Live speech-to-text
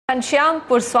Shyam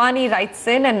Purswani writes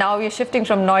in, and now we're shifting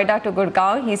from Noida to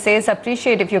Gurgaon. He says,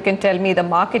 appreciate if you can tell me the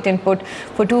market input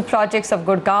for 2 projects of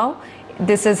Gurgaon.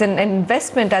 This is an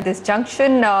investment at this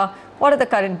junction. What are the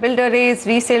current builder rates,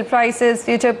 resale prices,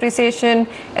 future appreciation,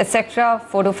 etc.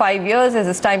 4 to 5 years is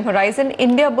this time horizon.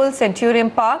 India Bull Centurion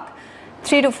Park,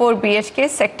 3 to 4 BHK,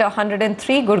 Sector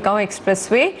 103, Gurgaon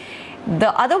Expressway. The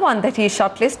other one that he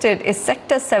shortlisted is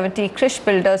Sector 70, Krish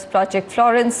Builders Project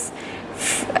Florence,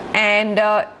 and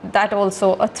that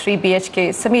also a 3 BHK.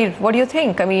 Samir, what do you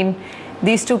think? I mean,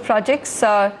 these 2 projects,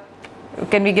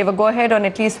 can we give a go-ahead on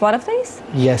at least one of these?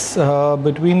 Yes,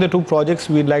 between the 2 projects,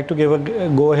 we'd like to give a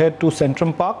go-ahead to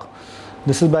Centrum Park.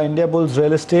 This is by India Bulls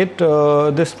Real Estate.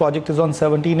 This project is on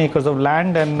 17 acres of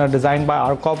land and designed by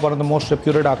RCOP, one of the most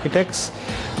reputed architects.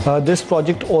 This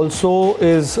project also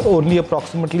is only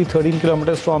approximately 13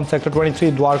 kilometers from Sector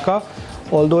 23 Dwarka,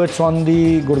 although it's on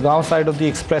the Gurgaon side of the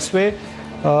expressway.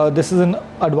 This is in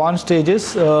advanced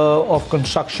stages of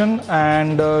construction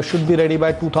and should be ready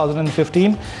by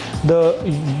 2015. The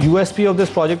USP of this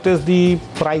project is the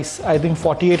price. I think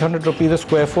 4,800 rupees a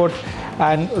square foot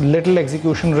and little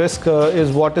execution risk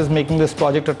is what is making this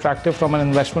project attractive from an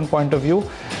investment point of view.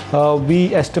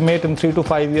 We estimate in 3 to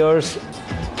 5 years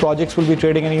projects will be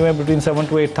trading anywhere between 7,000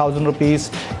 to 8,000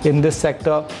 rupees in this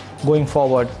sector going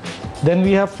forward. Then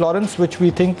we have Florence, which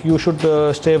we think you should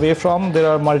stay away from. There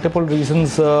are multiple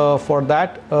reasons for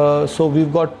that. So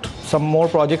we've got some more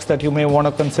projects that you may want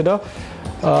to consider.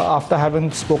 After having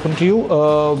spoken to you,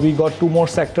 we got 2 more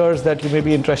sectors that you may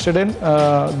be interested in.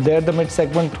 There the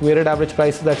mid-segment weighted average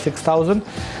price is at 6,000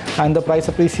 and the price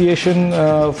appreciation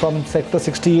from Sector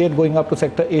 68 going up to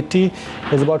Sector 80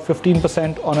 is about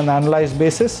 15% on an annualized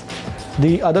basis.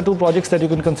 The other 2 projects that you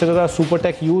can consider are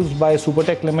Supertech used by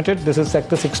Supertech Limited. This is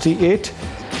Sector 68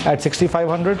 at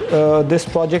 6,500. This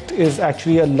project is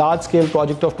actually a large-scale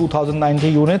project of 2,090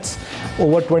 units,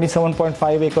 over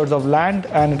 27.5 acres of land,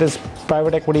 and it is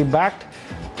private equity backed.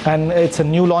 And it's a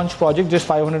new launch project, just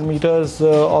 500 meters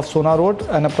off Sona Road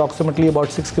and approximately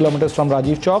about 6 kilometers from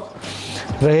Rajiv Chowk.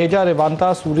 Raheja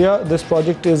Revanta, Surya, this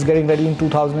project is getting ready in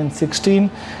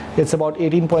 2016. It's about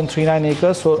 18.39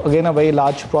 acres, so again a very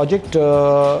large project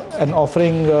and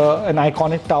offering an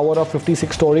iconic tower of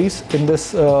 56 stories in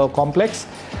this complex.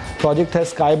 Project has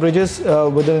sky bridges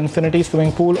with an infinity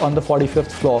swimming pool on the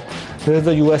 45th floor. This is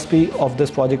the USP of this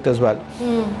project as well.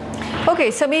 Okay,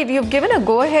 Samir, you've given a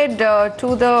go-ahead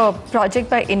to the project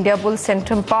by India Bull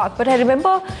Centrum Park, but I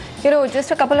remember,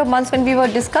 just a couple of months when we were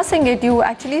discussing it, you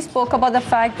actually spoke about the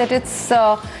fact that it's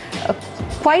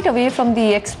quite away from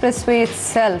the expressway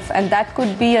itself, and that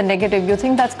could be a negative. You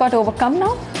think that's got overcome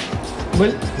now?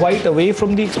 Well, quite away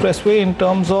from the expressway in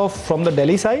terms of from the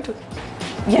Delhi side.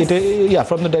 Yes.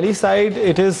 From the Delhi side,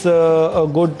 it is a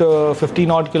good 15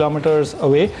 odd kilometers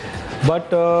away.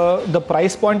 But the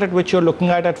price point at which you're looking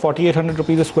at 4,800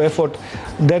 rupees a square foot,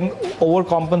 then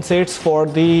overcompensates for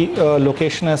the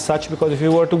location as such, because if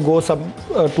you were to go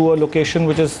to a location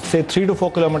which is say 3 to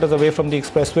 4 kilometers away from the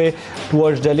expressway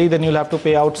towards Delhi, then you'll have to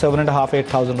pay out 7,500 to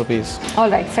 8,000 rupees.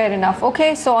 All right, fair enough.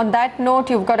 Okay, so on that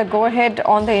note, you've got to go ahead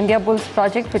on the India Bulls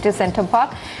project, which is Centrum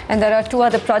Park, and there are 2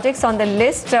 other projects on the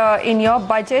list in your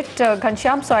budget,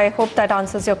 Ghanshyam. So I hope that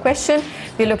answers your question.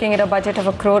 We're looking at a budget of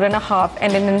 1.5 crore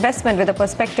and an investment with a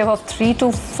perspective of 3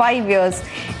 to 5 years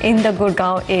in the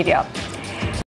Gurgaon area.